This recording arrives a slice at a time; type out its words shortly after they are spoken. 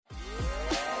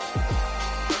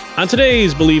On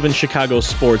today's Believe in Chicago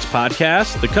Sports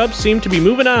podcast, the Cubs seem to be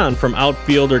moving on from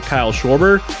outfielder Kyle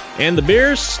Schwarber, and the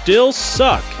Bears still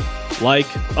suck. Like,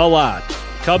 a lot.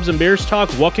 Cubs and Bears talk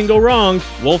what can go wrong.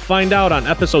 We'll find out on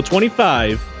episode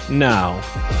 25 now.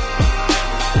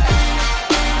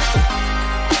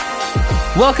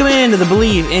 Welcome into the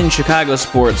Believe in Chicago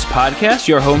Sports podcast,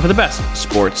 your home for the best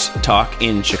sports talk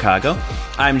in Chicago.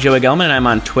 I'm Joey Gelman, and I'm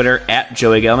on Twitter at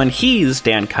Joey Gelman. He's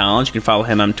Dan Collins. You can follow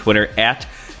him on Twitter at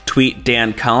Tweet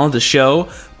Dan Collins. The show,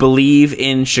 Believe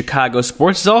in Chicago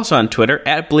Sports, is also on Twitter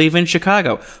at Believe in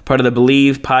Chicago, part of the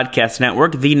Believe Podcast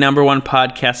Network, the number one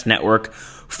podcast network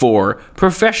for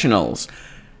professionals.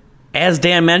 As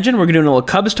Dan mentioned, we're going to do a little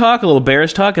Cubs talk, a little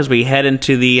Bears talk as we head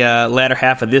into the latter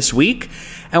half of this week.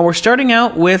 And we're starting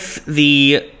out with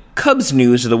the Cubs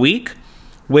news of the week,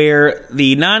 where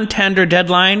the non-tender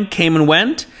deadline came and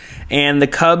went, and the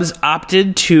Cubs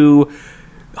opted to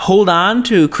hold on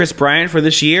to Kris Bryant for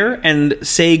this year and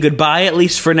say goodbye, at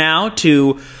least for now,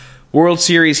 to World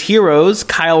Series heroes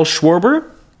Kyle Schwarber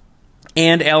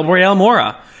and Albert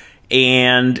Almora.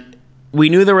 And we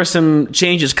knew there were some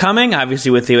changes coming, obviously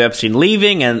with Theo Epstein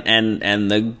leaving, and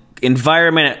the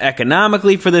environment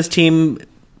economically for this team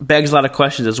begs a lot of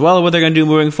questions as well of what they're going to do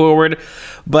moving forward.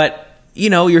 But, you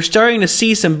know, you're starting to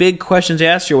see some big questions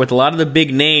asked here with a lot of the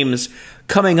big names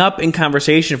coming up in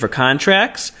conversation for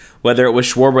contracts. Whether it was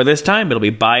Schwarber this time, it'll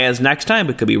be Baez next time.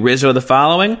 It could be Rizzo the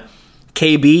following.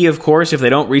 KB, of course, if they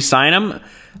don't re-sign him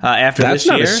after this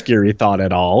year. That's not a scary thought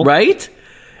at all. Right?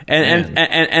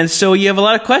 And so you have a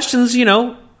lot of questions, you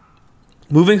know,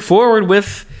 moving forward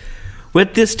with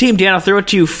this team. Dan, I'll throw it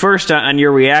to you first on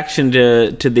your reaction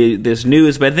to this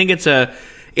news, but I think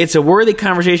it's a worthy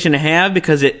conversation to have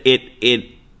because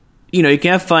it you know, you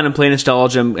can have fun and play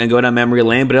nostalgia and go down memory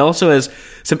lane, but it also has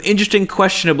some interesting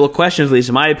questionable questions, at least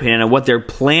in my opinion, on what their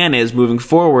plan is moving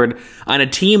forward on a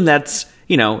team that's,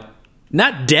 you know,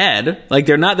 not dead. Like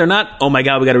they're not, oh my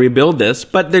God, we got to rebuild this,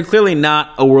 but they're clearly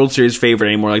not a World Series favorite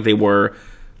anymore like they were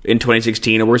in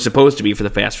 2016 or were supposed to be for the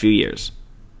past few years.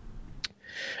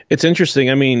 It's interesting.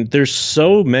 I mean, there's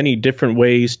so many different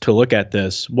ways to look at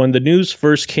this. When the news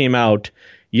first came out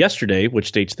yesterday,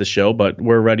 which dates the show, but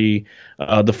we're already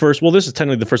this is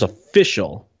technically the first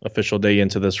official day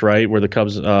into this, right? Where the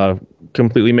Cubs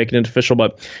completely making it official.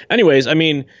 But anyways, I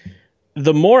mean,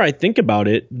 the more I think about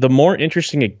it, the more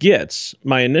interesting it gets.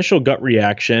 My initial gut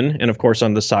reaction, and of course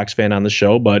I'm the Sox fan on the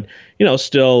show, but you know,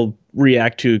 still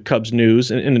react to Cubs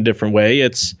news in a different way.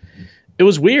 It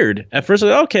was weird. At first,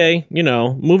 like, okay, you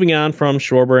know, moving on from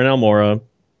Schwarber and Almora,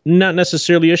 not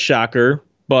necessarily a shocker,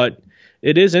 but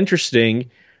it is interesting.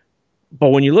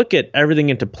 But when you look at everything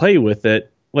into play with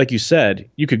it, like you said,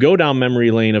 you could go down memory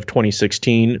lane of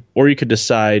 2016, or you could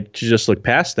decide to just look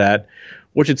past that,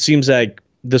 which it seems like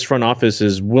this front office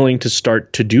is willing to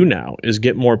start to do now, is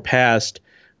get more past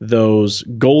those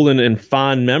golden and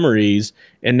fond memories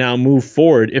and now move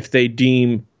forward if they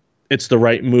deem it's the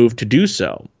right move to do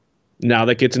so. Now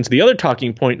that gets into the other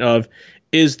talking point of,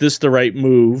 is this the right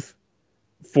move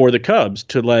for the Cubs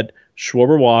to let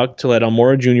Schwarber walk, to let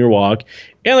Almora Jr. walk?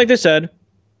 And like they said,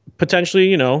 potentially,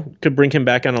 you know, could bring him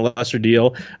back on a lesser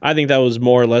deal. I think that was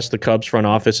more or less the Cubs front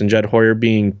office and Jed Hoyer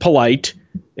being polite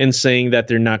and saying that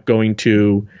they're not going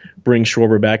to bring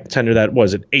Schwarber back, tender that,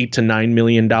 was it $8 to $9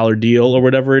 million deal or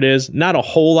whatever it is. Not a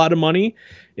whole lot of money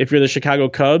if you're the Chicago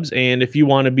Cubs. And if you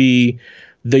want to be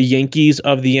the Yankees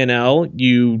of the NL,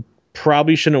 you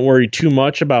probably shouldn't worry too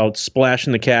much about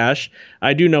splashing the cash.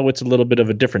 I do know it's a little bit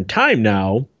of a different time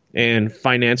now, and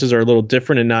finances are a little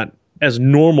different and not as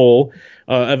normal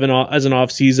as an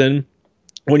off season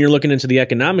when you're looking into the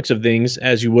economics of things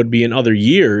as you would be in other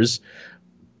years.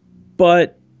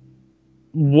 But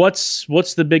what's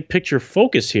the big picture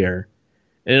focus here?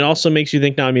 And it also makes you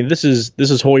think now. I mean, this is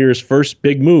Hoyer's first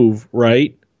big move,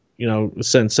 right? You know,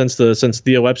 since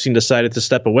Theo Epstein decided to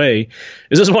step away.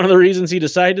 Is this one of the reasons he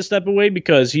decided to step away?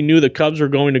 Because he knew the Cubs were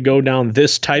going to go down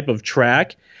this type of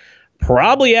track?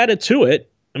 Probably added to it.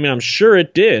 I mean, I'm sure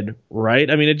it did, right?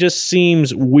 I mean, it just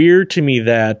seems weird to me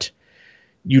that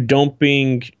you don't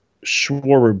bring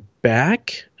Schwarber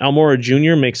back. Almora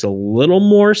Jr. makes a little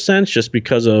more sense just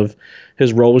because of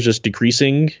his role was just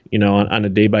decreasing, you know, on a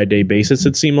day-by-day basis,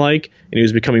 it seemed like. And he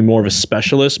was becoming more of a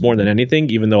specialist more than anything,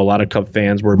 even though a lot of Cub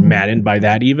fans were maddened by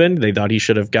that even. They thought he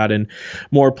should have gotten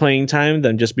more playing time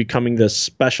than just becoming the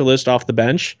specialist off the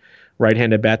bench.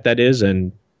 Right-handed bat, that is,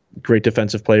 and great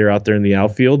defensive player out there in the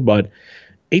outfield. But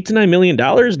 $8 to $9 million,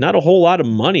 not a whole lot of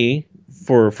money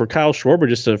for Kyle Schwarber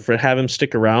just to have him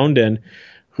stick around. And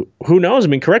who knows? I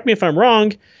mean, correct me if I'm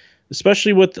wrong,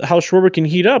 especially with how Schwarber can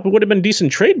heat up. It would have been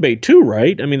decent trade bait too,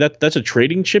 right? I mean, that's a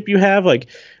trading chip you have. Like,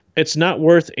 it's not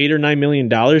worth $8 or $9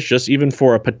 million just even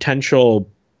for a potential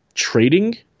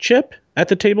trading chip at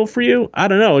the table for you. I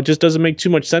don't know. It just doesn't make too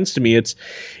much sense to me. It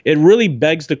really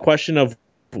begs the question of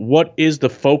what is the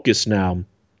focus now?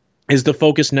 Is the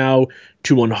focus now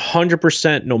to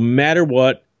 100%, no matter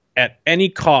what, at any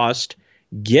cost,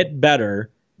 get better?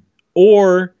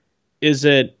 Or is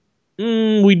it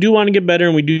we do want to get better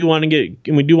and we do want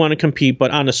to compete,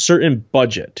 but on a certain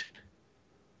budget?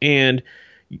 And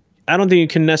I don't think you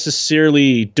can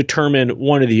necessarily determine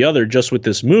one or the other just with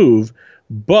this move,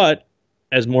 but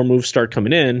as more moves start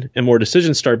coming in and more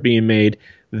decisions start being made,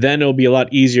 then it'll be a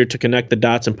lot easier to connect the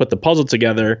dots and put the puzzle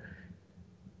together.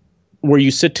 Where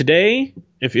you sit today,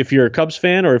 if you're a Cubs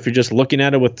fan or if you're just looking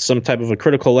at it with some type of a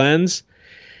critical lens,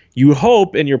 you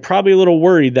hope, and you're probably a little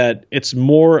worried, that it's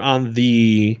more on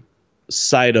the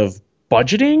side of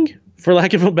budgeting, for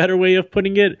lack of a better way of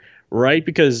putting it, right?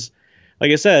 Because,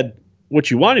 like I said, what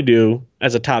you want to do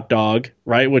as a top dog,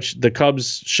 right, which the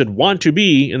Cubs should want to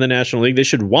be in the National League, they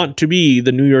should want to be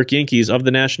the New York Yankees of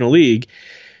the National League,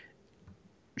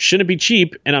 shouldn't be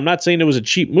cheap. And I'm not saying it was a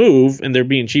cheap move and they're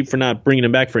being cheap for not bringing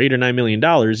him back for $8 or $9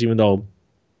 million, even though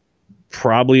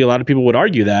probably a lot of people would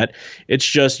argue that. It's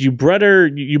just you better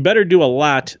do a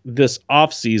lot this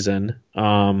offseason,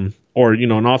 or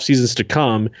in off seasons to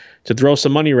come, to throw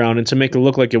some money around and to make it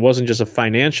look like it wasn't just a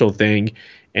financial thing,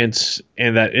 and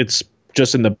that it's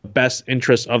just in the best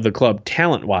interest of the club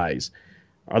talent wise.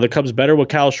 Are the Cubs better with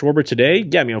Kyle Schwarber today?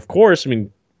 Yeah, of course.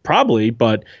 Probably,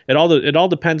 but it all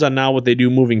depends on now what they do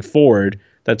moving forward.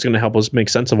 That's going to help us make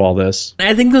sense of all this.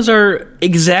 I think those are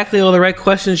exactly all the right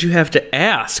questions you have to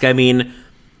ask. And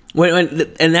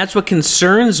that's what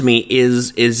concerns me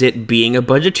is it being a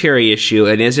budgetary issue,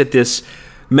 and is it this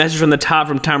message from the top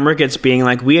from Tom Ricketts being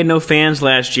like, we had no fans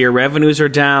last year, revenues are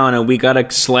down, and we got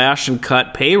to slash and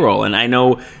cut payroll. And I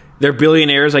know they're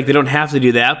billionaires, like they don't have to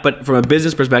do that, but from a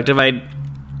business perspective,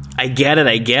 I get it,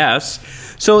 I guess.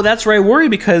 So that's where I worry,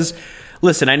 because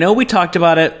listen, I know we talked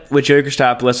about it with Joey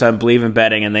Christopoulos on Believe in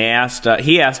Betting, and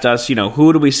he asked us,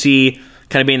 who do we see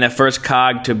kind of being that first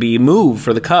cog to be moved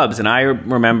for the Cubs? And I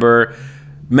remember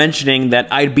mentioning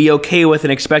that I'd be okay with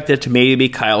and expect it to maybe be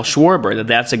Kyle Schwarber,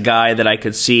 that's a guy that I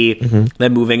could see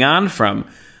them moving on from.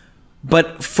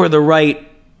 But for the right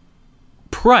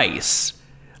price,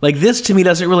 like this to me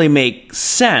doesn't really make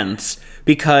sense,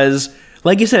 because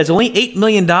like you said, it's only $8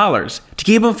 million. To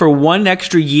keep him for one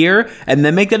extra year and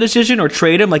then make that decision or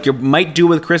trade him like you might do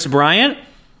with Chris Bryant,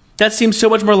 that seems so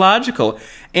much more logical.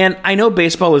 And I know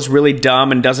baseball is really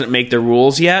dumb and doesn't make the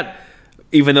rules yet,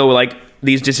 even though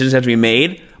these decisions have to be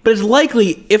made. But it's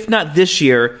likely, if not this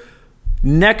year,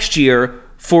 next year,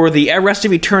 for the rest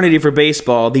of eternity for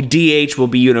baseball, the DH will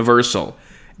be universal.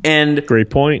 And great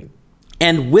point.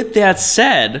 And with that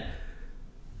said,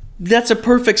 that's a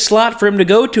perfect slot for him to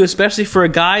go to, especially for a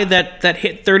guy that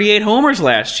hit 38 homers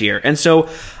last year. And so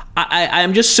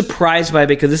I'm just surprised by it,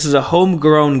 because this is a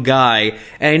homegrown guy,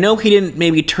 and I know he didn't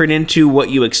maybe turn into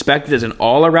what you expected as an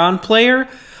all-around player,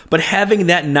 but having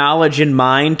that knowledge in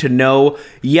mind to know,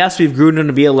 yes, we've groomed him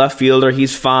to be a left fielder,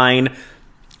 he's fine,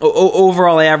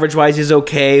 overall average-wise he's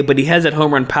okay, but he has that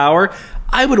home run power,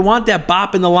 I would want that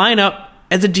bop in the lineup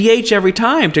as a DH every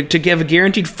time to give a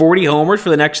guaranteed 40 homers for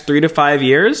the next 3 to 5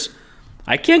 years.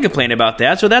 I can't complain about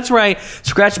that. So that's where I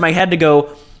scratched my head to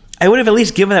go, I would have at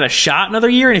least given that a shot another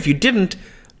year, and if you didn't,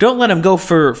 don't let him go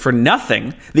for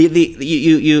nothing.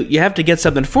 You have to get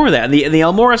something for that. And the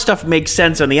Almora stuff makes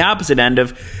sense on the opposite end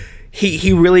of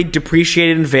he really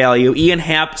depreciated in value. Ian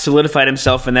Happ solidified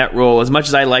himself in that role. As much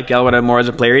as I liked Albert Almora as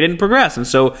a player, he didn't progress. And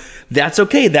so that's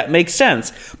okay. That makes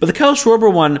sense. But the Kyle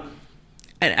Schwarber one,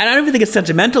 and I don't even think it's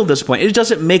sentimental at this point. It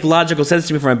doesn't make logical sense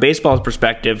to me from a baseball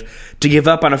perspective to give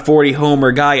up on a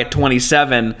 40-homer guy at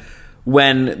 27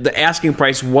 when the asking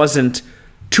price wasn't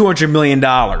 $200 million.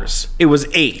 It was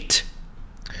 $8 million.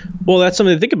 Well, that's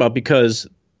something to think about, because,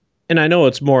 and I know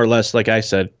it's more or less, like I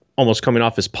said, almost coming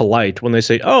off as polite when they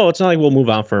say, oh, it's not like we'll move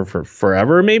on for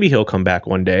forever. Maybe he'll come back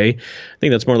one day. I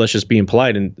think that's more or less just being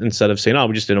polite instead of saying, oh,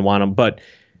 we just didn't want him. But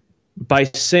by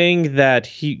saying that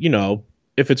he,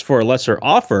 if it's for a lesser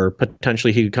offer,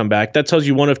 potentially he could come back, that tells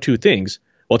you one of two things.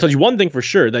 Well, it tells you one thing for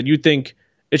sure, that you think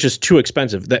it's just too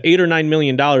expensive. The $8 or $9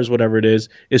 million, whatever it is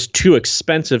too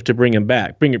expensive to bring him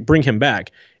back. Bring him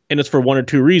back, and it's for one or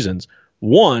two reasons.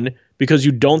 One, because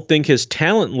you don't think his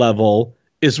talent level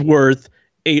is worth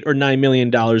 $8 or $9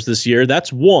 million this year.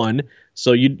 That's one.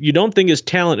 So you don't think his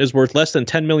talent is worth less than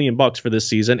 $10 million for this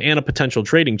season and a potential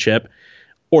trading chip.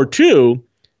 Or two,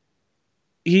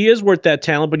 he is worth that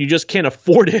talent, but you just can't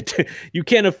afford it. You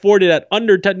can't afford it at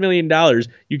under $10 million.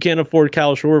 You can't afford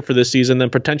Kyle Schwarber for this season, then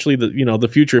potentially the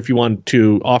future if you want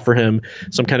to offer him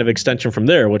some kind of extension from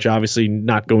there, which obviously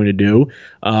not going to do.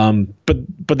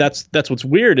 But that's what's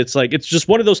weird. It's like it's just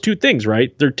one of those two things,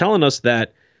 right? They're telling us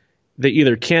that they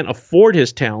either can't afford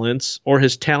his talents or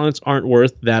his talents aren't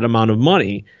worth that amount of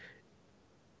money.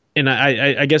 And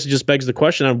I guess it just begs the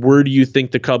question on where do you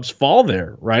think the Cubs fall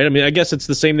there, right? I mean, I guess it's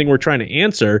the same thing we're trying to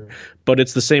answer, but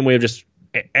it's the same way of just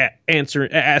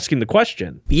asking the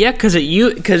question. Yeah, because it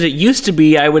used to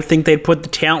be I would think they'd put the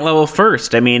talent level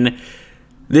first. I mean,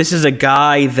 this is a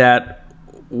guy that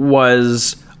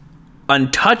was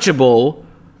untouchable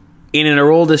in an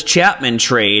Aroldis Chapman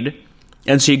trade,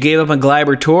 and so you gave up on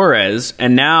Gleyber Torres,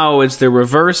 and now it's the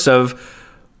reverse of.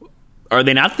 Are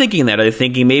they not thinking that? Are they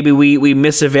thinking maybe we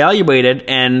misevaluated,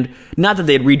 and not that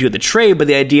they'd redo the trade, but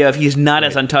the idea of he's not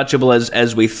as untouchable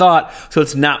as we thought, so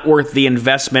it's not worth the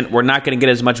investment. We're not going to get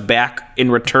as much back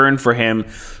in return for him.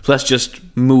 So let's just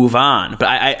move on. But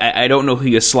I don't know who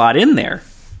you slot in there.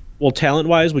 Well,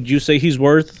 talent-wise, would you say he's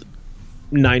worth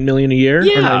 $9 million a year or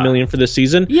 $9 million for this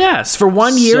season? Yes, for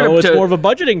 1 year. So it's more of a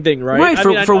budgeting thing, right?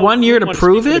 Right, for 1 year to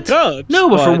prove it. Cubs,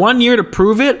 but for 1 year to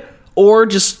prove it, or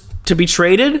just to be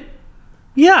traded.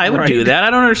 Yeah, I would do that. I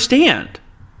don't understand.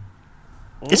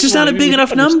 It's just not a big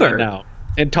enough number. Now.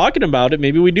 And talking about it,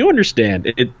 maybe we do understand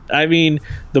it. I mean,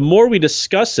 the more we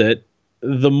discuss it,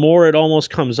 the more it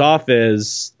almost comes off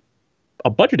as a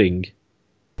budgeting.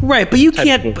 Right, but you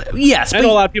can't. Yes, I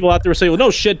know a lot of people out there say, "Well, no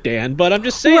shit, Dan." But I'm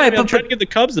just saying, I'm trying to give the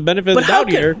Cubs the benefit of the doubt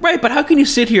here. Right, but how can you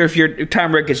sit here if you're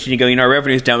Tom Ricketts and you go, our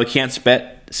revenue's down, we can't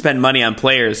spend money on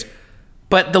players,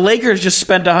 but the Lakers just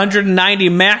spent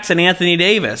 $190 max on Anthony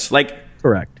Davis, like.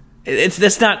 Correct.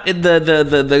 That's not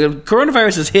the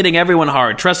coronavirus is hitting everyone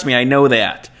hard. Trust me, I know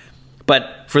that.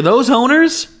 But for those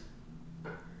owners,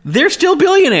 they're still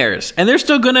billionaires, and they're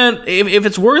still gonna if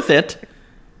it's worth it.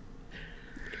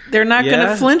 They're not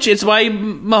gonna flinch. It's why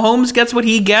Mahomes gets what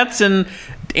he gets, and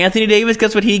Anthony Davis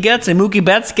gets what he gets, and Mookie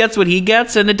Betts gets what he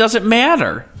gets, and it doesn't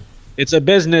matter. It's a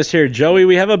business here, Joey.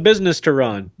 We have a business to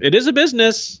run. It is a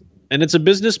business, and it's a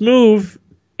business move.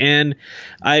 And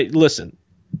listen.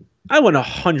 I would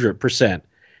 100%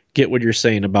 get what you're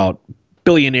saying about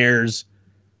billionaires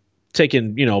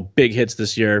taking, big hits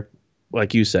this year.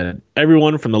 Like you said,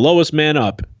 everyone from the lowest man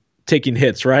up taking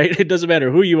hits, right? It doesn't matter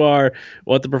who you are,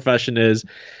 what the profession is.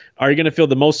 Are you going to feel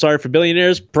the most sorry for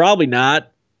billionaires? Probably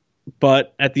not.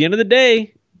 But at the end of the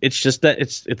day, it's just that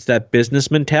it's that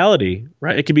business mentality,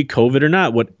 right? It could be COVID or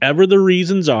not. Whatever the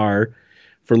reasons are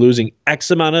for losing X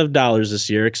amount of dollars this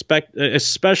year,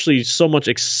 especially so much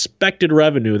expected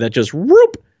revenue that just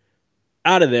whoop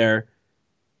out of there,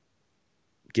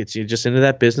 gets you just into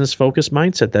that business focused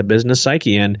mindset, that business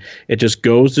psyche. And it just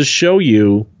goes to show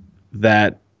you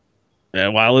that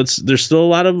while there's still a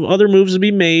lot of other moves to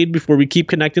be made before we keep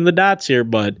connecting the dots here,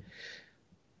 but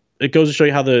it goes to show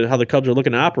you how the Cubs are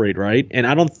looking to operate, right? And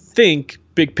I don't think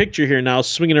big picture here now,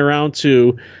 swinging around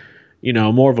to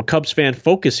more of a Cubs fan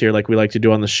focus here like we like to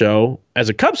do on the show. As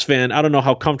a Cubs fan, I don't know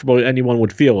how comfortable anyone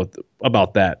would feel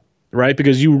about that, right?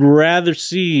 Because you'd rather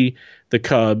see the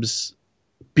Cubs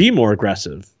be more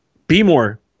aggressive, be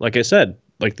more, like I said,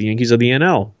 like the Yankees of the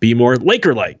NL, be more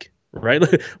Laker-like, right?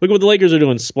 Look at what the Lakers are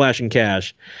doing, splashing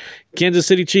cash. Kansas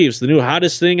City Chiefs, the new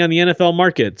hottest thing on the NFL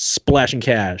market, splashing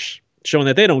cash, showing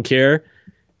that they don't care.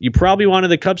 You probably wanted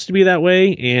the Cubs to be that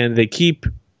way, and they keep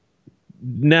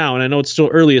now, and I know it's still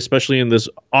early, especially in this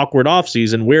awkward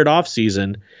offseason, weird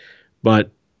offseason,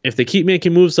 but if they keep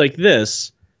making moves like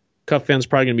this, Cub fans are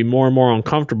probably going to be more and more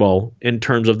uncomfortable in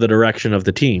terms of the direction of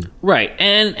the team. Right,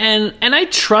 and I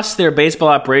trust their baseball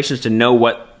operations to know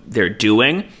what they're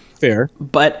doing. Fair.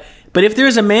 But if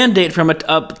there's a mandate from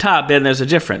up top, then there's a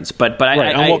difference. But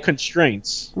right, on what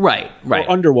constraints? Right. Or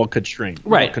under what constraint?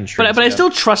 Right. But I still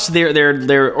trust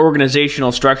their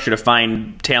organizational structure to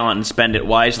find talent and spend it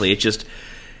wisely.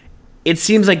 It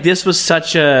seems like this was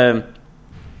such a,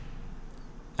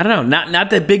 I don't know, not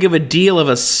that big of a deal of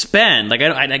a spend.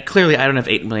 Like clearly I don't have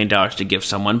 $8 million to give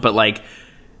someone, but like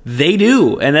they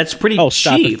do, and that's pretty cheap.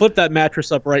 Stop it. Flip that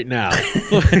mattress up right now.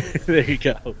 There you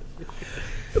go.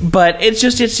 But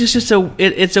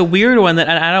it's a weird one that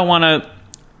I don't want to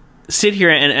sit here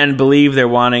and believe they're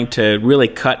wanting to really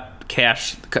cut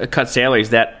salaries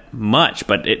that much.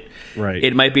 But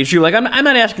it might be true. Like I'm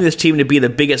not asking this team to be the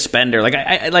biggest spender.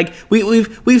 Like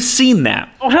we've seen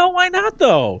that. Oh hell, why not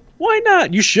though? Why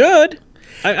not? You should.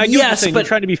 I guess you're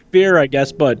trying to be fair, I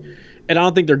guess, but. And I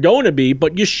don't think they're going to be,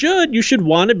 but you should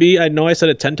want to be. I know I said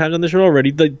it 10 times on the show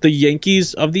already. The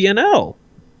Yankees of the NL.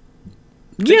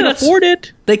 They can afford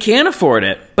it. They can afford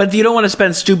it, but you don't want to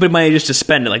spend stupid money just to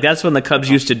spend it. Like that's when the Cubs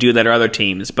used to do that, or other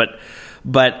teams. But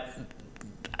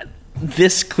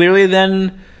this clearly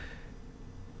then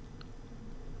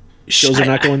shows they're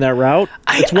not going that route.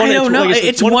 I don't know.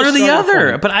 It's one or the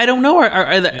other, but I don't know.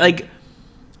 Are they, like,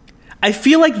 I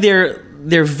feel like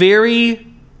they're very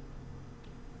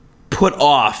put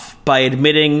off by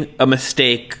admitting a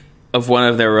mistake of one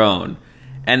of their own.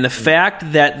 And the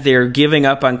fact that they're giving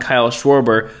up on Kyle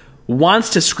Schwarber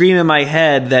wants to scream in my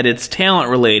head that it's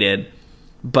talent related,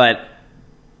 but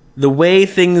the way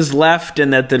things left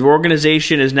and that the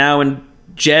organization is now in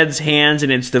Jed's hands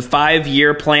and it's the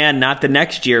 5-year plan, not the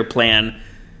next year plan,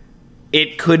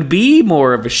 it could be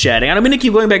more of a shedding. I don't mean to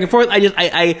keep going back and forth.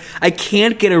 I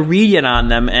can't get a read yet on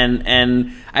them,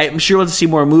 and I'm sure we'll see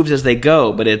more moves as they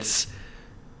go, but it's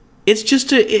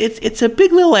just it's a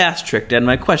big little asterisk and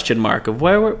my question mark of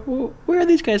where are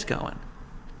these guys going?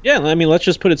 Yeah, I mean, let's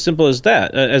just put it simple as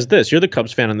that. As this, you're the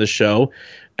Cubs fan on this show.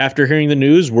 After hearing the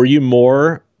news, were you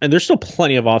more? And there's still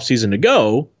plenty of offseason to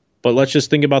go, but let's just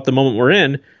think about the moment we're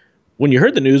in. When you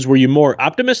heard the news, were you more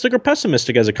optimistic or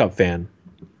pessimistic as a Cub fan?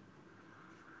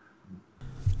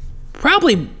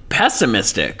 Probably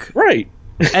pessimistic, right?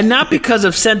 And not because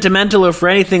of sentimental or for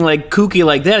anything like kooky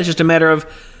like that. It's just a matter of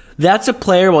that's a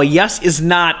player. Well, yes, is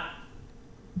not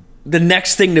the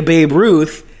next thing to Babe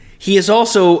Ruth. He is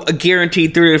also a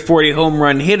guaranteed 30 to 40 home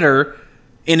run hitter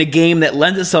in a game that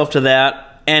lends itself to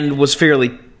that and was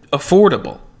fairly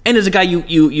affordable. And is a guy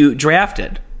you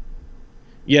drafted.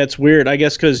 Yeah, it's weird, I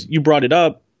guess, because you brought it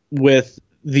up with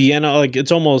the NL. Like,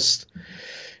 it's almost,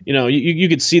 you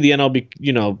could see the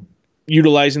NL,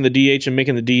 utilizing the DH and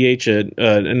making the DH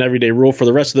an everyday rule for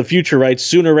the rest of the future, right?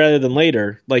 Sooner rather than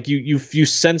later. Like you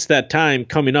sense that time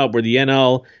coming up where the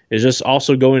NL is just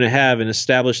also going to have an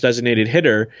established designated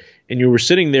hitter, and you were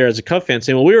sitting there as a Cub fan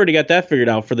saying, "Well, we already got that figured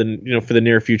out for the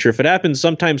near future. If it happens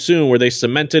sometime soon where they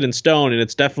cement it in stone, and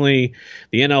it's definitely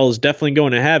the NL is definitely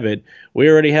going to have it, we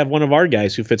already have one of our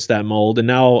guys who fits that mold." And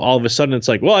now all of a sudden it's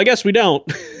like, well, I guess we don't.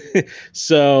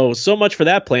 So much for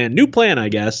that plan. New plan, I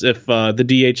guess, if the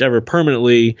DH ever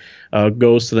permanently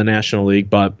goes to the National League.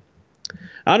 But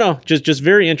I don't know, just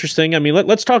very interesting. I mean,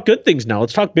 let's talk good things now.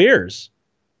 Let's talk Bears,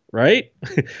 right?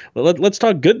 Let's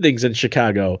talk good things in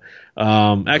Chicago.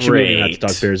 Actually, maybe not to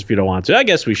talk Bears if you don't want to. I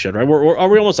guess we should, right? Are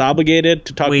we almost obligated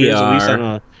to talk Bears at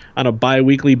least on a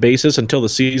bi-weekly basis until the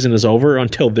season is over,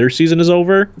 until their season is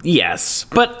over? Yes,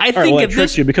 but I think I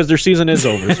tricked you because their season is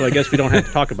over, so I guess we don't have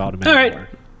to talk about them anymore. All right.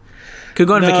 Could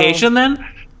go on vacation then?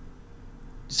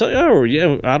 So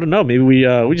yeah, I don't know. Maybe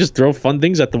we just throw fun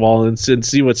things at the wall and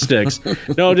see what sticks.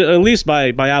 No, at least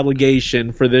by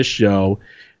obligation for this show,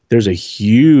 there's a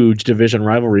huge division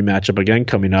rivalry matchup again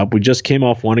coming up. We just came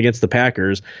off one against the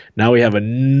Packers. Now we have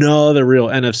another real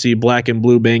NFC black and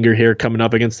blue banger here coming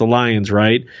up against the Lions,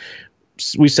 right?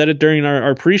 We said it during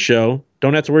our pre-show.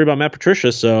 Don't have to worry about Matt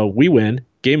Patricia, so we win.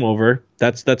 Game over.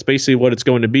 That's basically what it's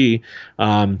going to be.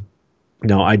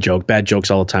 No, I joke. Bad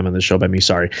jokes all the time on this show by me.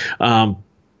 Sorry.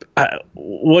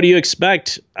 What do you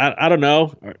expect? I don't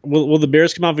know. Will the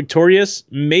Bears come out victorious?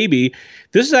 Maybe.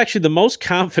 This is actually the most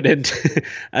confident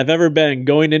I've ever been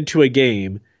going into a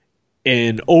game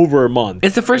in over a month.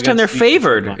 It's the first time they're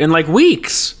favored in like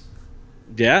weeks.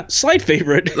 Yeah, slight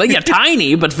favorite. Like, yeah,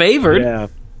 tiny, but favored. Yeah.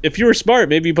 If you were smart,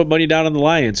 maybe you put money down on the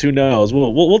Lions. Who knows?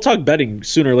 We'll talk betting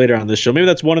sooner or later on this show. Maybe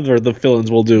that's one of the fill-ins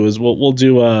we'll do. Is we'll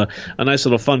do a nice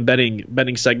little fun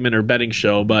betting segment or betting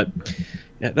show. But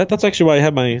yeah, that's actually why I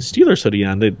have my Steelers hoodie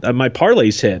on. My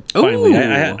parlays hit finally.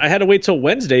 I had to wait till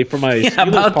Wednesday for my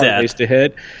Steelers parlays to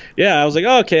hit. Yeah, I was like,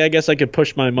 oh, okay, I guess I could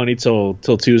push my money till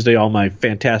Tuesday. All my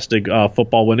fantastic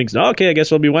football winnings. Okay, I guess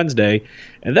it'll be Wednesday,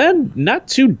 and then not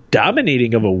too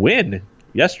dominating of a win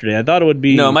yesterday. I thought it would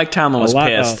be Mike Tomlin was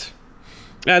pissed.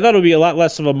 I thought it would be a lot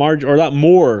less of a margin, or a lot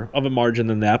more of a margin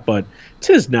than that, but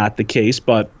tis not the case.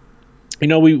 But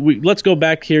we let's go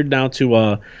back here now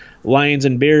to Lions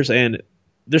and Bears, and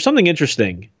there's something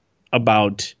interesting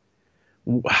about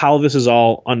how this is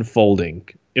all unfolding.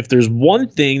 If there's one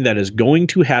thing that is going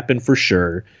to happen for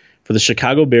sure for the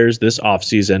Chicago Bears this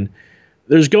offseason,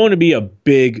 there's going to be a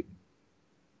big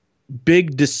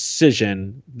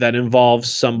decision that involves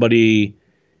somebody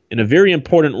in a very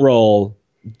important role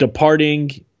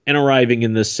departing and arriving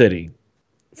in this city.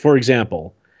 For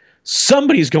example,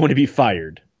 somebody's going to be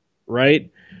fired, right?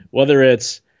 Whether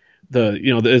it's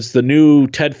it's the new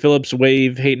Ted Phillips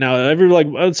wave. Hey, now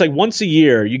it's like once a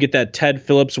year you get that Ted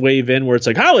Phillips wave in where it's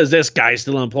like, how is this guy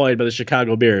still employed by the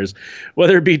Chicago Bears?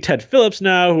 Whether it be Ted Phillips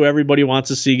now, who everybody wants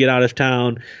to see get out of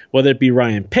town, whether it be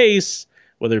Ryan Pace,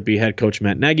 whether it be head coach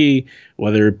Matt Nagy,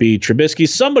 whether it be Trubisky,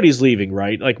 somebody's leaving,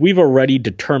 right? Like, we've already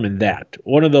determined that.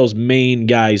 One of those main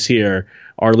guys here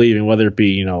are leaving, whether it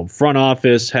be, front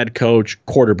office, head coach,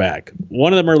 quarterback.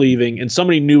 One of them are leaving, and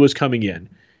somebody new is coming in.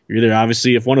 You're either,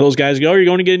 obviously, if one of those guys go, you're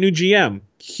going to get a new GM.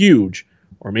 Huge.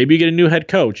 Or maybe you get a new head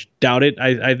coach. Doubt it.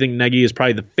 I think Nagy is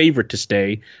probably the favorite to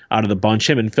stay out of the bunch.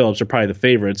 Him and Phillips are probably the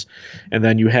favorites. And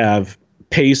then you have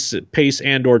Pace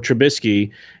and or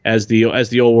Trubisky as the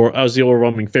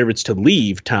overwhelming favorites to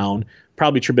leave town.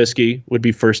 Probably Trubisky would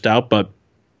be first out. But,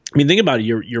 I mean, think about it.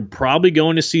 You're probably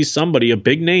going to see somebody, a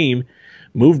big name,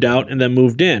 moved out and then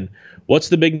moved in. What's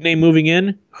the big name moving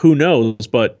in? Who knows?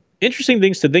 But interesting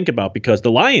things to think about, because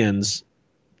the Lions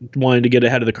wanted to get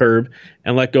ahead of the curve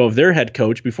and let go of their head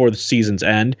coach before the season's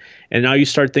end. And now you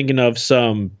start thinking of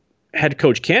some head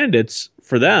coach candidates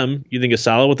for them. You think of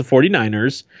Saleh with the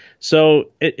 49ers.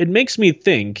 So it makes me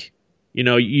think,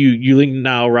 you link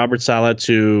now Robert Saleh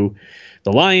to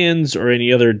the Lions or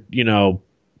any other,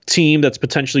 team that's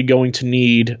potentially going to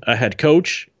need a head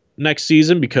coach next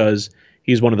season, because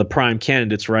he's one of the prime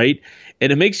candidates, right?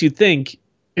 And it makes you think,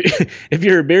 if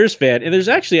you're a Bears fan, and there's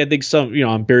actually, I think, some,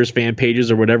 on Bears fan pages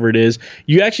or whatever it is,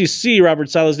 you actually see Robert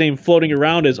Saleh's name floating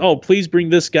around as, oh, please bring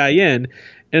this guy in.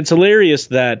 And it's hilarious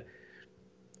that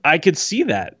I could see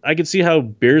that. I could see how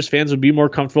Bears fans would be more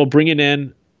comfortable bringing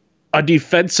in a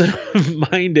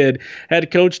defensive-minded head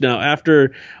coach now,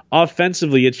 after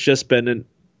offensively it's just been an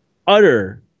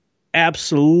utter,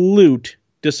 absolute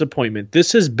disappointment.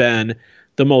 This has been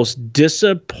the most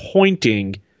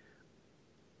disappointing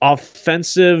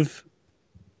offensive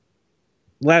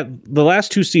the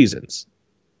last two seasons.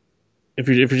 If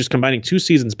you're just combining two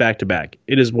seasons back to back,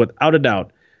 it is without a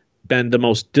doubt been the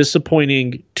most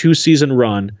disappointing 2-season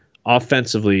run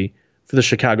offensively for the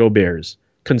Chicago Bears,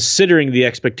 considering the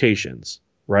expectations,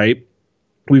 right?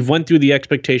 We've went through the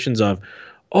expectations of,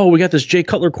 oh, we got this Jay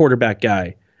Cutler quarterback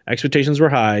guy. Expectations were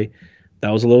high. That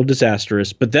was a little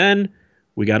disastrous. But then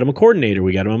we got him a coordinator.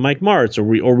 We got him a Mike Martz,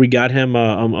 or we got him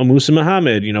a Musa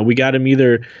Muhammad. We got him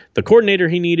either the coordinator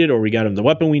he needed, or we got him the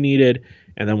weapon we needed.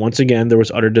 And then once again, there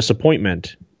was utter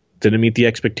disappointment. Didn't meet the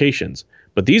expectations.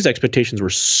 But these expectations were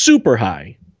super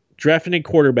high. Drafting a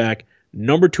quarterback,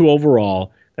 number 2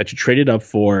 overall, that you traded up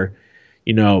for.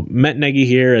 Met Nagy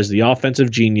here as the offensive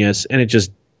genius, and it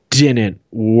just didn't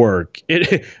work.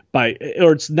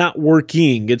 It's not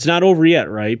working. It's not over yet,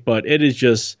 right? But it is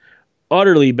just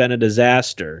utterly been a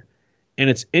disaster. And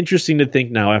it's interesting to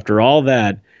think now, after all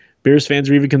that, Bears fans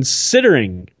are even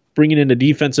considering bringing in a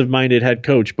defensive-minded head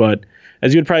coach. But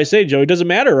as you would probably say, Joe, it doesn't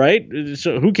matter, right?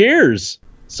 So who cares?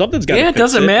 Something's got to fix it. Yeah, it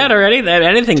doesn't matter.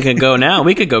 Anything can go now.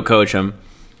 We could go coach him.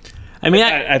 I mean,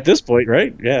 at this point,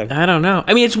 right? Yeah. I don't know.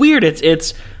 I mean, it's weird.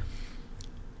 It's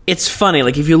funny.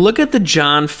 Like, if you look at the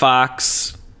John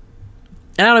Fox,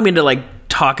 and I don't mean to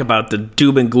talk about the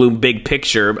doom and gloom big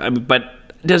picture, but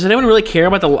does anyone really care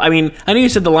about I know you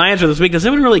said the Lions are this week. Does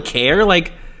anyone really care?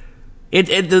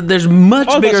 There's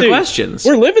much bigger questions.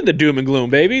 We're living the doom and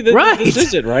gloom, baby. Right. This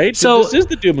is it, right? So this is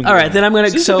the doom and gloom. All right, then I'm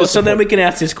going to. So then we can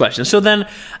ask these questions. So then,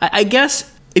 I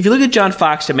guess if you look at John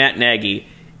Fox to Matt Nagy,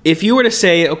 if you were to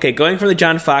say, okay, going from the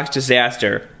John Fox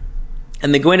disaster,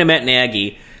 and then going to Matt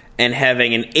Nagy and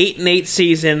having an 8-8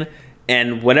 season,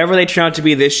 and whatever they turn out to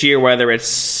be this year, whether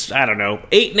it's 8-8,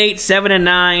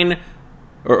 7-9,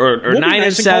 or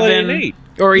 9-7.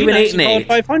 Or even 8-8,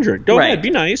 500. Go ahead,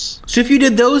 be nice. So if you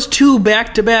did those two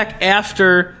back to back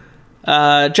after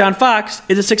John Fox,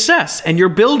 it's a success, and you're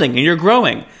building and you're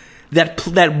growing.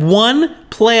 That one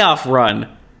playoff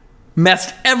run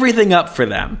messed everything up for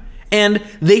them, and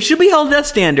they should be held to that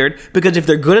standard, because if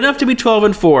they're good enough to be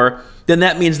 12-4, then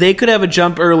that means they could have a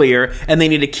jump earlier, and they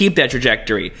need to keep that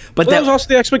trajectory. But that was also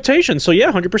the expectation. So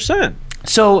yeah, 100%.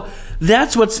 So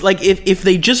that's what's if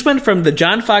they just went from the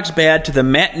John Fox bad to the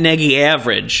Matt Nagy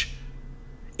average,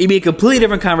 it'd be a completely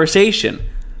different conversation.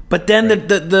 But then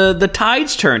the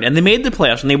tides turned, and they made the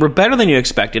playoffs, and they were better than you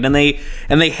expected, and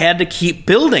they had to keep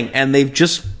building, and they've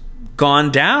just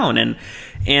gone down,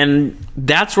 and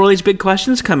that's where all these big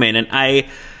questions come in. And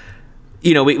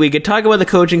we could talk about the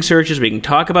coaching searches. We can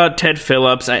talk about Ted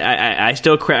Phillips. I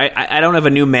still I don't have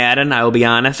a new Madden. I will be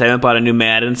honest. I haven't bought a new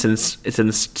Madden since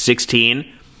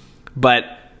 16. But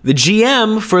the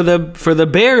GM for the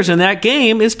Bears in that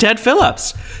game is Ted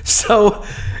Phillips. So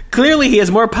clearly he has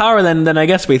more power than I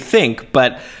guess we think.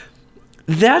 But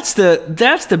that's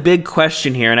the big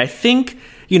question here. And I think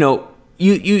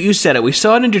you said it. We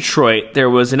saw it in Detroit.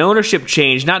 There was an ownership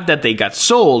change. Not that they got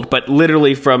sold, but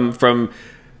literally from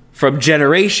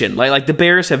generation, like the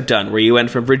Bears have done, where you went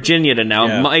from Virginia to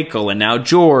now Michael and now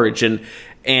George,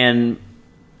 and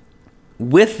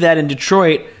with that in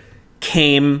Detroit,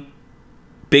 came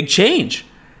big change.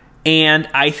 And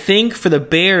I think for the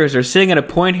Bears, they're sitting at a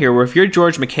point here where if you're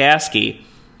George McCaskey,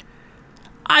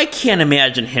 I can't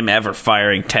imagine him ever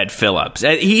firing Ted Phillips.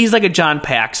 He's like a John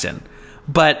Paxson.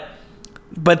 But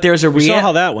there's a reality. You saw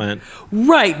how that went.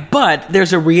 Right, but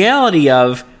there's a reality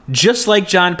of, just like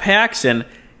John Paxson,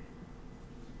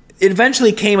 it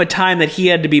eventually came a time that he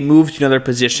had to be moved to another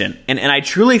position. And I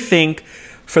truly think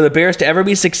for the Bears to ever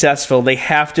be successful, they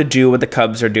have to do what the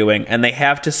Cubs are doing, and they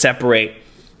have to separate.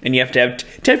 And you have to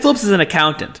have... Ted Phillips is an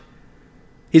accountant.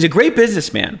 He's a great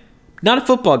businessman, not a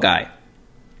football guy.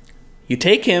 You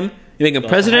take him, you make him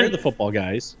president... Hire the football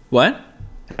guys. What?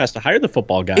 Has to hire the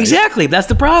football guys. Exactly, that's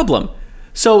the problem.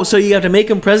 So you have to make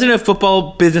him president of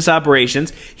football business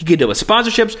operations. He could deal with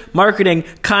sponsorships, marketing,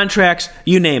 contracts,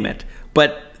 you name it.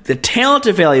 But the talent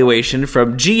evaluation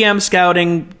from GM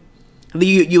scouting,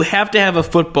 you have to have a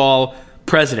football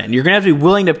president. You're going to have to be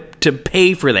willing to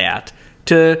pay for that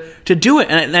to do it.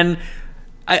 And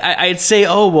I'd say,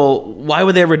 oh, well, why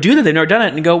would they ever do that? They've never done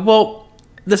it. And go, well,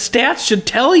 the stats should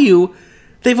tell you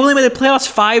they've only made the playoffs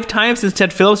 5 times since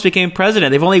Ted Phillips became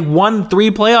president. They've only won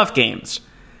 3 playoff games.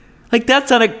 Like,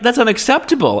 that's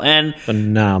unacceptable. And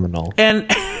phenomenal. And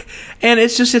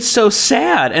it's so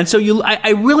sad. And so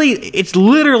it's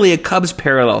literally a Cubs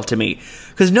parallel to me.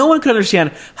 Because no one could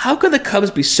understand, how could the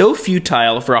Cubs be so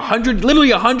futile for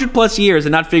 100 plus years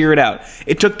and not figure it out?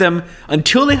 It took them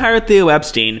until they hired Theo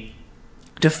Epstein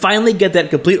to finally get that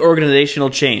complete organizational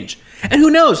change. And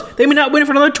who knows? They may not win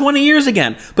for another 20 years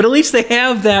again. But at least they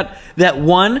have that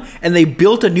one, and they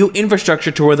built a new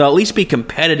infrastructure to where they'll at least be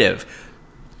competitive.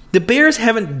 The Bears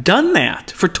haven't done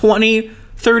that for 20,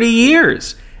 30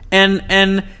 years.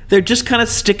 And they're just kind of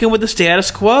sticking with the status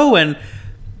quo. And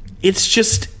it's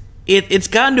just... It's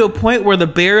gotten to a point where the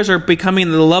Bears are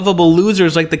becoming the lovable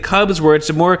losers like the Cubs, where it's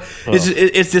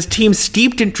it's this team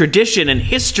steeped in tradition and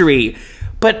history.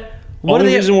 But only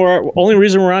reason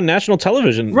we're on national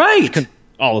television, right,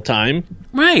 all the time,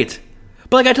 right.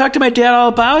 But like, I talked to my dad all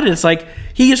about it. It's like,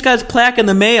 he just got his plaque in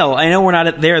the mail. I know we're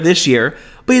not there this year,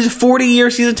 but he's a 40-year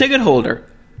season ticket holder.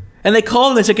 And they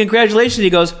called him and said, "Congratulations." He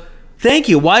goes, "Thank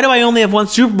you. Why do I only have one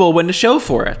Super Bowl win to show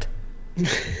for it?"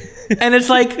 And it's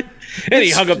like. And he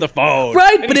hung up the phone.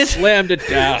 Right, but he slammed it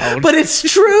down. But it's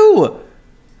true.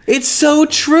 It's so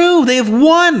true. They have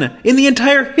won in the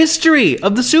entire history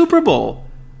of the Super Bowl.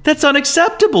 That's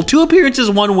unacceptable. 2 appearances,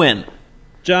 1 win.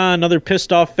 John, another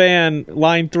pissed off fan,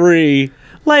 line 3.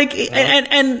 Like,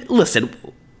 and listen,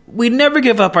 we never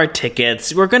give up our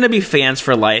tickets. We're going to be fans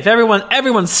for life.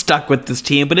 Everyone's stuck with this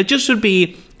team, but it just would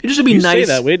be nice. Say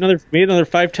that. Wait another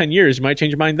 5-10 years, you might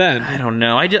change your mind then. I don't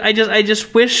know. I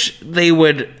just wish they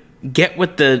would get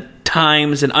with the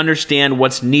times and understand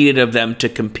what's needed of them to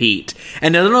compete.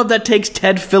 And I don't know if that takes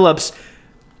Ted Phillips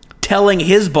telling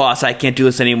his boss, "I can't do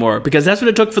this anymore," because that's what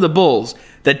it took for the Bulls.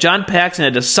 That John Paxson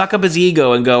had to suck up his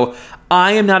ego and go,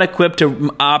 "I am not equipped to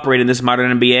operate in this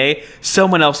modern NBA.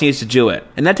 Someone else needs to do it."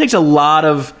 And that takes a lot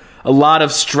of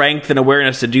strength and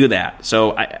awareness to do that.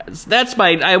 So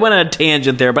I went on a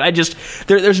tangent there, but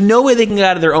there's no way they can get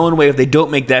out of their own way if they don't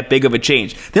make that big of a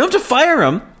change. They don't have to fire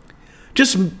him.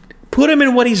 Just put him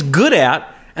in what he's good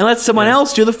at and let someone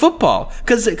else do the football.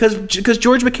 Because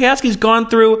George McCaskey's gone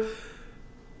through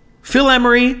Phil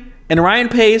Emery and Ryan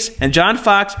Pace and John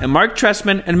Fox and Mark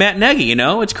Trestman and Matt Nagy.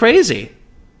 It's crazy.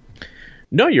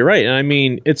 No, you're right. And I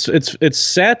mean, it's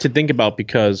sad to think about,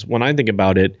 because when I think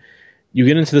about it, you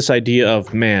get into this idea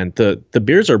of, man, the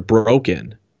Bears are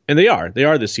broken. And they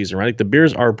are this season, right? Like, the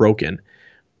Bears are broken.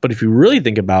 But if you really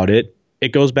think about it, it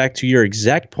goes back to your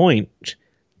exact point.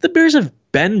 The Bears have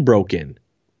been broken,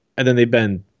 and then they've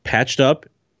been patched up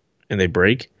and they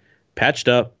break, patched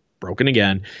up, broken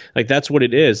again. Like, that's what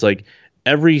it is. Like,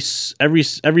 every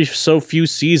so few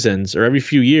seasons or every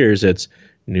few years, it's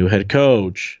new head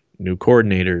coach, new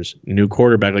coordinators, new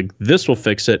quarterback. Like, this will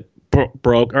fix it.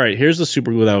 Broke. All right, here's the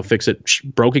super glue that will fix it.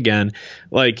 Broke again.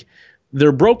 Like,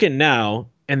 they're broken now,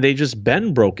 and they just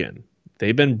been broken.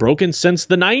 They've been broken since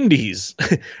the 90s,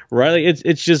 right? Like,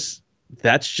 it's just,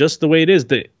 that's just the way it is.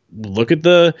 Look at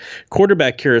the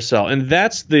quarterback carousel, and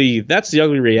that's the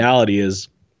ugly reality is,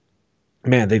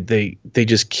 man, they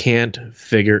just can't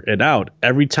figure it out.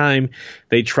 Every time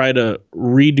they try to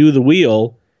redo the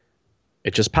wheel,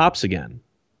 it just pops again.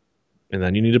 And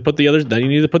then you need to put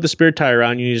the spare tire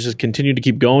on. You need to just continue to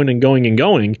keep going and going and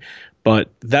going. But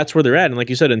that's where they're at. And like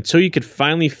you said, until you could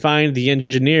finally find the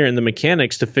engineer and the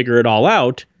mechanics to figure it all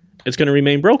out, it's going to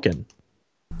remain broken.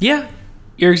 Yeah,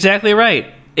 you're exactly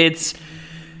right. It's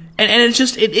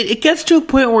it gets to a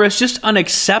point where it's just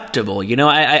unacceptable.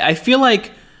 I feel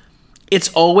like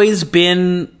it's always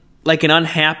been like an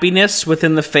unhappiness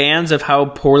within the fans of how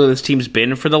poorly this team's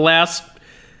been for the last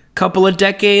couple of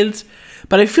decades.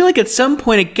 But I feel like at some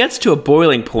point it gets to a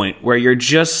boiling point where you're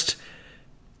just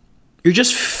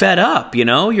fed up, you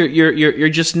know? You're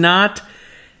just not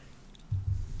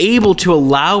able to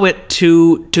allow it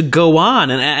to go on.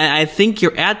 And I think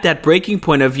you're at that breaking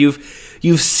point of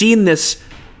you've seen this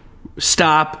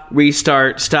stop,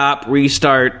 restart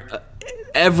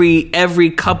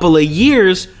every couple of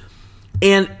years.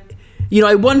 And, you know,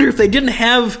 I wonder if they didn't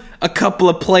have a couple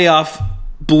of playoff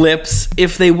blips,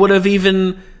 if they would have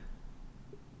even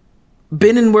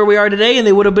been in where we are today, and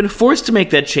they would have been forced to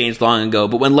make that change long ago.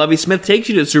 But when Lovie Smith takes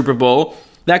you to the Super Bowl,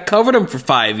 that covered him for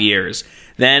 5 years.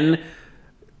 Then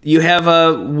you have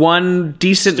one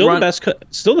decent run.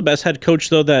 Still the best head coach,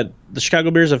 though, that the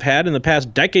Chicago Bears have had in the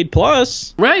past decade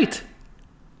plus. Right.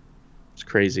 It's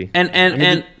crazy.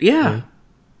 And yeah.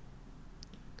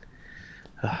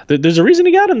 There's a reason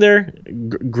he got him there.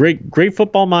 Great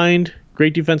football mind,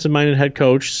 great defensive-minded head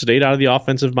coach, stayed out of the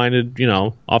offensive-minded,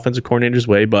 offensive coordinator's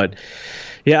way. But,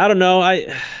 yeah, I don't know.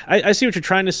 I see what you're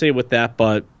trying to say with that,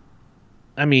 but,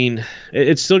 I mean,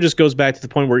 it still just goes back to the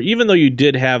point where even though you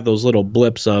did have those little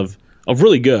blips of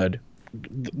really good,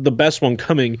 the best one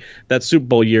coming that Super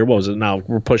Bowl year, what was it now?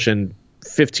 We're pushing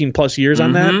 15-plus years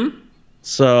on that.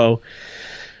 So,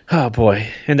 oh, boy.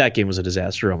 And that game was a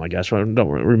disaster. Oh, my gosh. Don't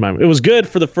remind me. It was good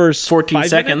for the first 14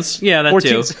 seconds. Minutes. Yeah, that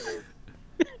too.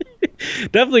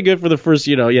 Definitely good for the first,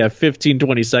 15,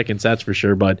 20 seconds, that's for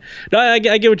sure. But no, I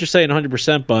get what you're saying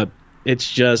 100%, but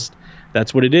it's just,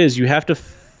 that's what it is. You have to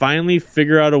finally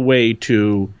figure out a way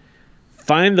to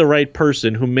find the right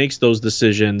person who makes those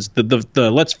decisions,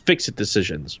 the let's fix it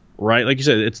decisions, right? Like you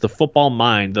said, it's the football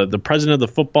mind, the president of the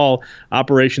football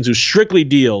operations who strictly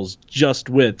deals just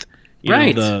with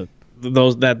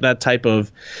that type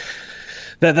of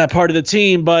that part of the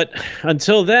team. But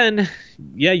until then,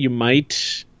 yeah, you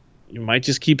might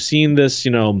just keep seeing this,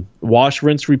 wash,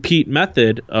 rinse, repeat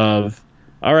method of,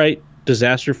 all right,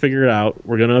 disaster, figure it out.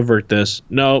 We're going to avert this.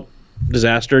 No,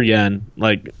 disaster again.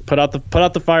 Like, put out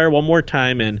the fire one more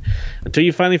time, and until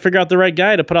you finally figure out the right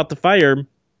guy to put out the fire,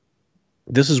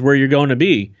 this is where you're going to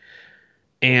be.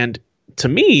 And to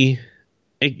me,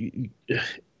 it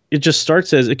just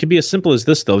starts as, it can be as simple as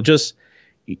this, though. Just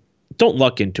don't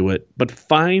luck into it, but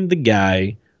find the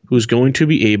guy who's going to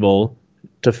be able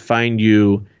to find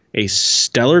you a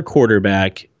stellar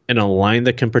quarterback and a line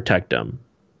that can protect him.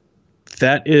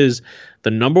 That is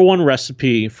the number one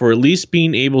recipe for at least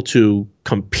being able to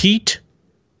compete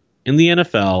in the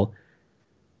NFL,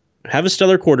 have a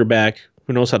stellar quarterback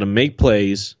who knows how to make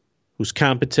plays, who's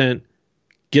competent,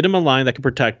 get him a line that can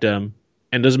protect him,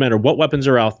 and doesn't matter what weapons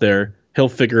are out there, he'll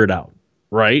figure it out,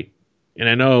 right? And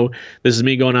I know this is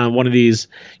me going on one of these,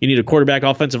 you need a quarterback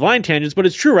offensive line tangents, but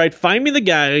it's true, right? Find me the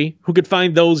guy who could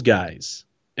find those guys.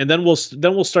 And then we'll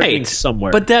start getting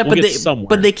somewhere. But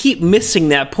they keep missing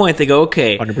that point. They go,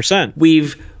 okay, 100%.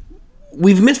 We've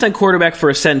missed on quarterback for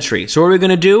a century. So what are we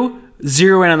going to do?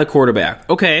 Zero in on the quarterback.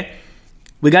 Okay,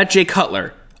 we got Jay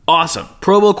Cutler. Awesome.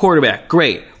 Pro Bowl quarterback.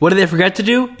 Great. What did they forget to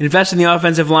do? Invest in the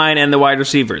offensive line and the wide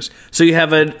receivers. So you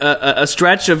have a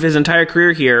stretch of his entire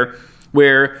career here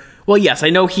where, well, yes, I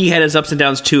know he had his ups and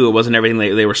downs too. It wasn't everything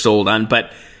they were sold on.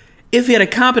 But if he had a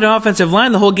competent offensive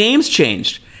line, the whole game's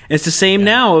changed. It's the same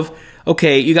now of,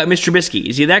 okay, you got Mr. Trubisky.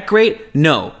 Is he that great?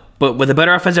 No. But with a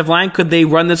better offensive line, could they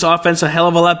run this offense a hell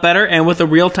of a lot better? And with a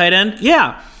real tight end?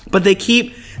 Yeah. But they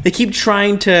keep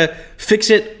trying to fix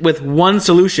it with one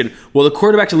solution. Well, the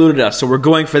quarterback eluded us, so we're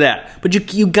going for that.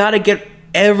 But you got to get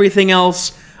everything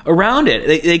else around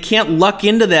it. They can't luck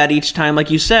into that each time,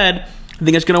 like you said. I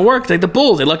think it's going to work. It's like the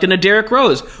Bulls. They lucked into Derrick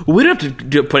Rose. We don't have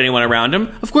to put anyone around him.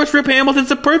 Of course, Rip Hamilton's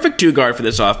the perfect two-guard for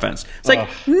this offense. It's like,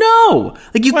 no.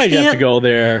 Like, you can't. Why do you have to go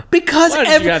there? Because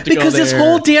this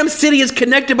whole damn city is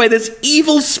connected by this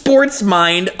evil sports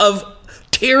mind of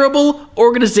terrible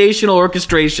organizational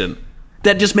orchestration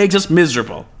that just makes us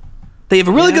miserable. They have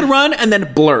a really good run, and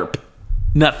then blurp.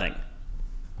 Nothing.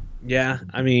 Yeah,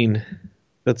 I mean,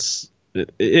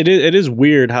 it is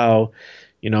weird how,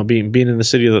 being in the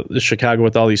city of Chicago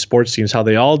with all these sports teams, how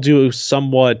they all do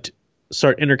somewhat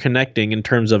start interconnecting in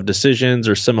terms of decisions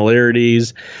or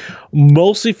similarities,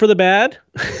 mostly for the bad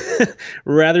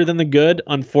rather than the good,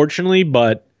 unfortunately.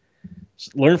 But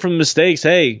learn from mistakes.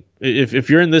 Hey, if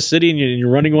you're in this city and you're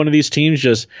running one of these teams,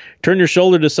 just turn your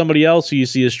shoulder to somebody else who you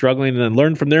see is struggling, and then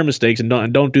learn from their mistakes and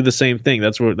don't do the same thing.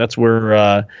 That's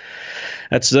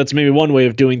maybe one way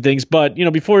of doing things. But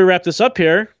before we wrap this up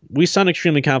here, we sound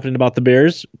extremely confident about the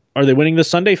Bears. Are they winning this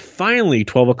Sunday? Finally,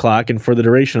 12 o'clock and for the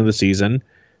duration of the season.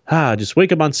 Just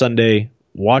wake up on Sunday,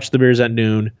 watch the Bears at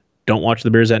noon, Don't watch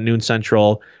the Bears at noon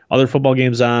Central. Other football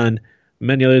games on,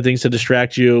 many other things to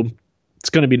distract you. It's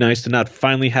going to be nice to not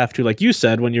finally have to, like you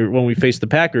said, when we faced the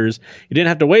Packers, you didn't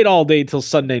have to wait all day till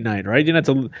Sunday night, right? You didn't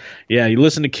have to, you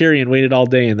listened to Kerry and waited all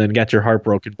day and then got your heart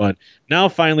broken. But now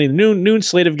finally, the noon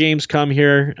slate of games come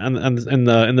here in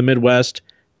the Midwest.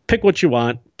 Pick what you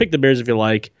want, pick the Bears if you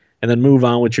like, and then move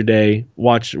on with your day.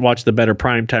 Watch the better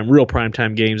real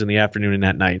primetime games in the afternoon and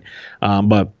at night.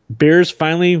 But Bears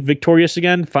finally victorious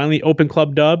again, finally open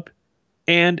club dub,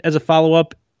 and as a follow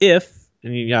up,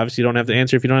 and you obviously don't have to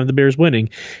answer if you don't have the Bears winning.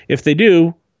 If they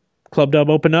do, club dub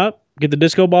open up, get the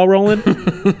disco ball rolling. Mitch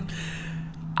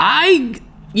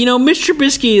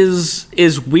Trubisky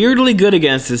is weirdly good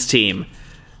against this team.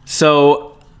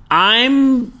 So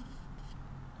I'm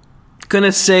going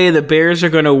to say the Bears are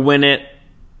going to win it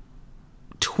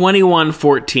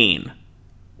 21-14.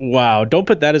 Wow, don't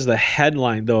put that as the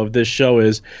headline, though, of this show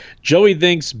is Joey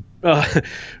thinks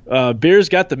Bears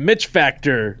got the Mitch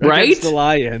factor against the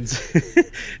Lions.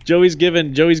 Joey's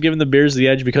given the Bears the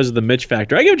edge because of the Mitch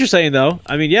factor. I get what you're saying, though.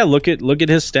 I mean, yeah, look at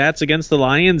his stats against the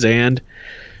Lions, and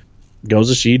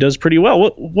he does pretty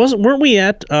well. Weren't we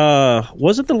at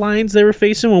was it the Lions they were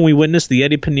facing when we witnessed the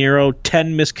Eddie Pinheiro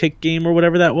 10 missed kick game or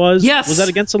whatever that was? Yes. Was that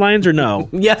against the Lions or no?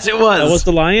 Yes, it was. That was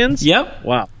the Lions? Yep.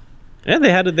 Wow. Yeah,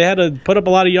 they had to put up a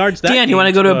lot of yards. Dan, you want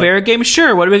to go to a Bear game?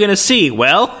 Sure. What are we going to see?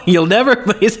 Well, you'll never.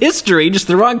 It's history, just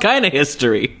the wrong kind of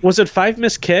history. Was it 5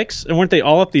 missed kicks, and weren't they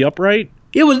all up the upright?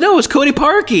 It was Cody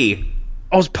Parkey.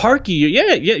 Oh, it was Parkey.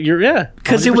 Yeah.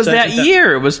 Because it was that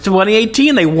year. It was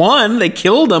 2018. They won. They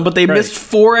killed them, but they missed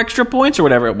 4 extra points or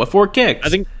whatever. 4 kicks. I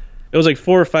think it was like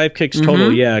 4 or 5 kicks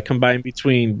total. Yeah, combined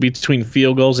between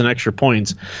field goals and extra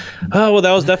points. Oh well,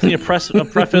 that was definitely a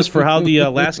preface for how the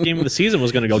last game of the season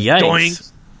was going to go.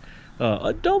 Yikes. Doink.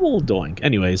 A double doink.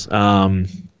 Anyways,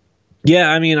 yeah.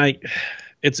 I mean,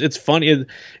 it's funny.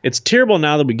 It's terrible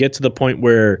now that we get to the point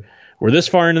where we're this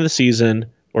far into the season.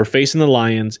 We're facing the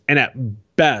Lions, and at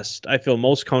best, I feel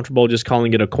most comfortable just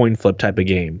calling it a coin flip type of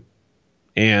game.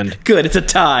 And good, it's a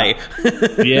tie.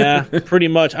 Yeah, pretty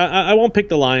much. I won't pick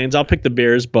the Lions. I'll pick the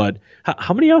Bears. But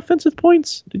how many offensive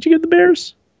points did you give the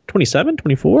Bears? 27,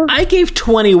 24? I gave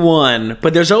 21,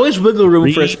 but there's always wiggle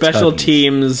room for a special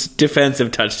teams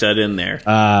defensive touchdown in there.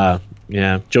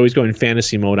 Yeah. Joey's going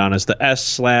fantasy mode on us. The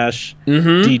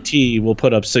S/DT will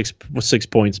put up 6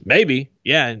 points. Maybe.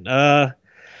 Yeah.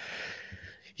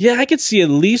 Yeah, I could see at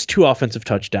least 2 offensive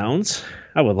touchdowns.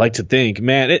 I would like to think.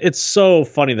 Man, it's so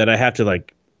funny that I have to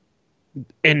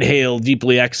inhale,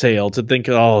 deeply exhale to think,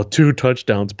 2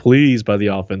 touchdowns, please, by the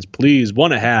offense. Please,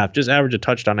 1.5. Just average a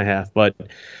touchdown and a half. But,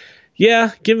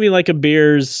 yeah, give me a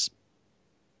Bears,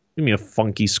 give me a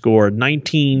funky score.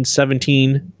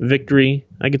 19-17 victory.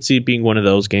 I could see it being one of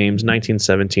those games,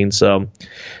 19-17. So,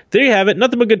 there you have it.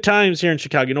 Nothing but good times here in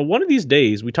Chicago. One of these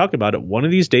days, we talked about it, one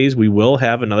of these days we will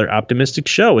have another optimistic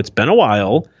show. It's been a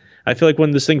while. I feel like when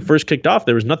this thing first kicked off,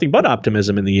 there was nothing but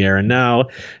optimism in the air, and now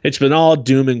it's been all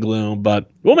doom and gloom.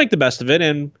 But we'll make the best of it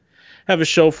and have a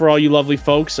show for all you lovely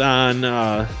folks on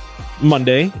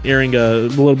Monday, airing a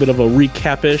little bit of a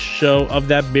recap-ish show of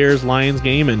that Bears-Lions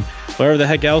game and whatever the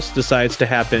heck else decides to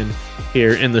happen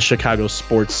here in the Chicago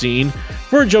sports scene.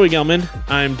 For Joey Gelman,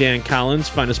 I'm Dan Collins.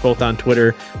 Find us both on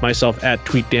Twitter, myself at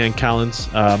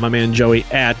 @TweetDanCollins, my man Joey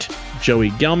at Joey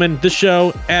Gelman. The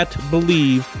show at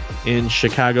Believe in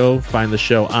Chicago. Find the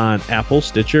show on Apple,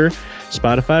 Stitcher,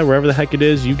 Spotify, wherever the heck it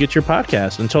is you get your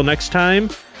podcast. Until next time,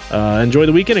 enjoy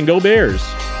the weekend and go Bears.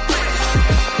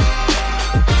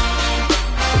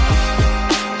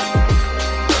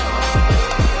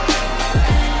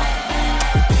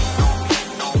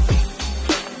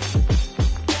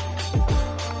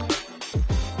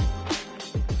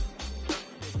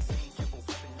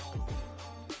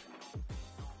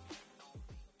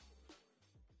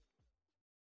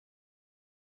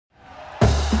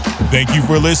 Thank you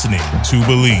for listening to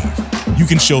Believe. You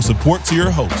can show support to your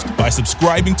host by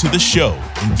subscribing to the show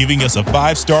and giving us a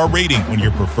 5-star rating on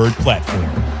your preferred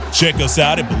platform. Check us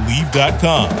out at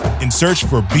Believe.com and search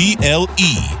for BLEAV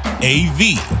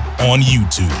on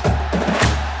YouTube.